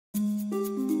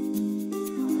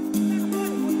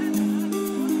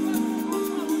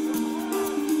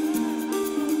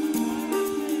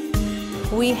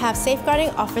We have safeguarding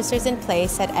officers in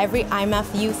place at every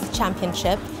IMMAF Youth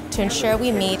Championship to ensure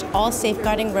we meet all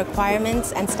safeguarding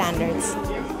requirements and standards.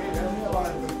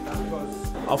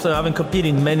 After having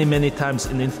competed many times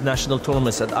in international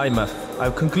tournaments at IMMAF,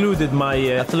 I've concluded my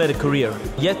athletic career.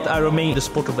 Yet I remain in the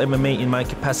sport of MMA in my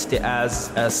capacity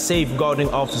as a safeguarding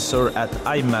officer at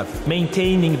IMMAF,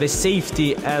 maintaining the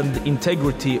safety and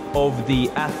integrity of the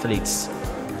athletes.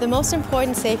 The most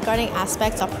important safeguarding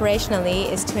aspects operationally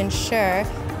is to ensure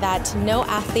that no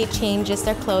athlete changes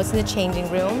their clothes in the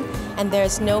changing room, and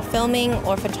there's no filming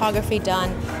or photography done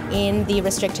in the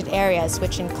restricted areas,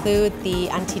 which include the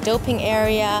anti-doping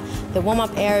area, the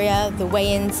warm-up area, the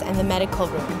weigh-ins, and the medical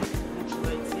room.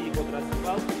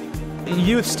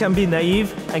 Youths can be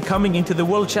naive, and coming into the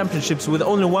World Championships with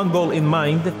only one goal in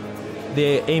mind,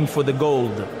 they aim for the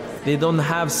gold. They don't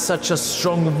have such a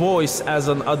strong voice as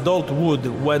an adult would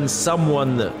when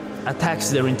someone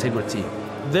attacks their integrity.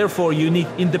 Therefore, you need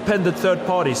independent third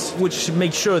parties which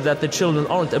make sure that the children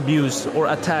aren't abused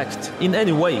or attacked in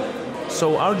any way.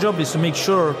 So our job is to make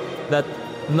sure that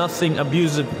nothing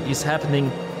abusive is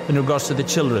happening in regards to the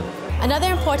children.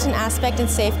 Another important aspect in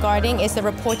safeguarding is the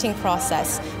reporting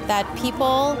process, that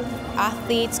people,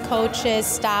 athletes, coaches,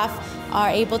 staff are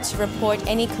able to report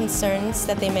any concerns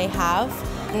that they may have.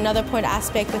 Another important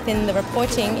aspect within the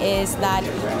reporting is that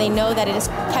they know that it is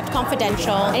kept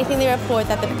confidential. Anything they report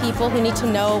that the people who need to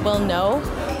know will know.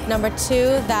 Number two,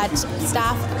 that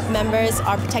staff members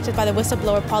are protected by the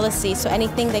whistleblower policy, so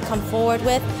anything they come forward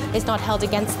with is not held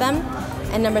against them.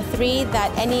 And number three,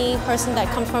 that any person that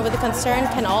comes forward with a concern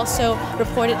can also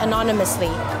report it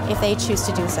anonymously if they choose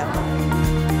to do so.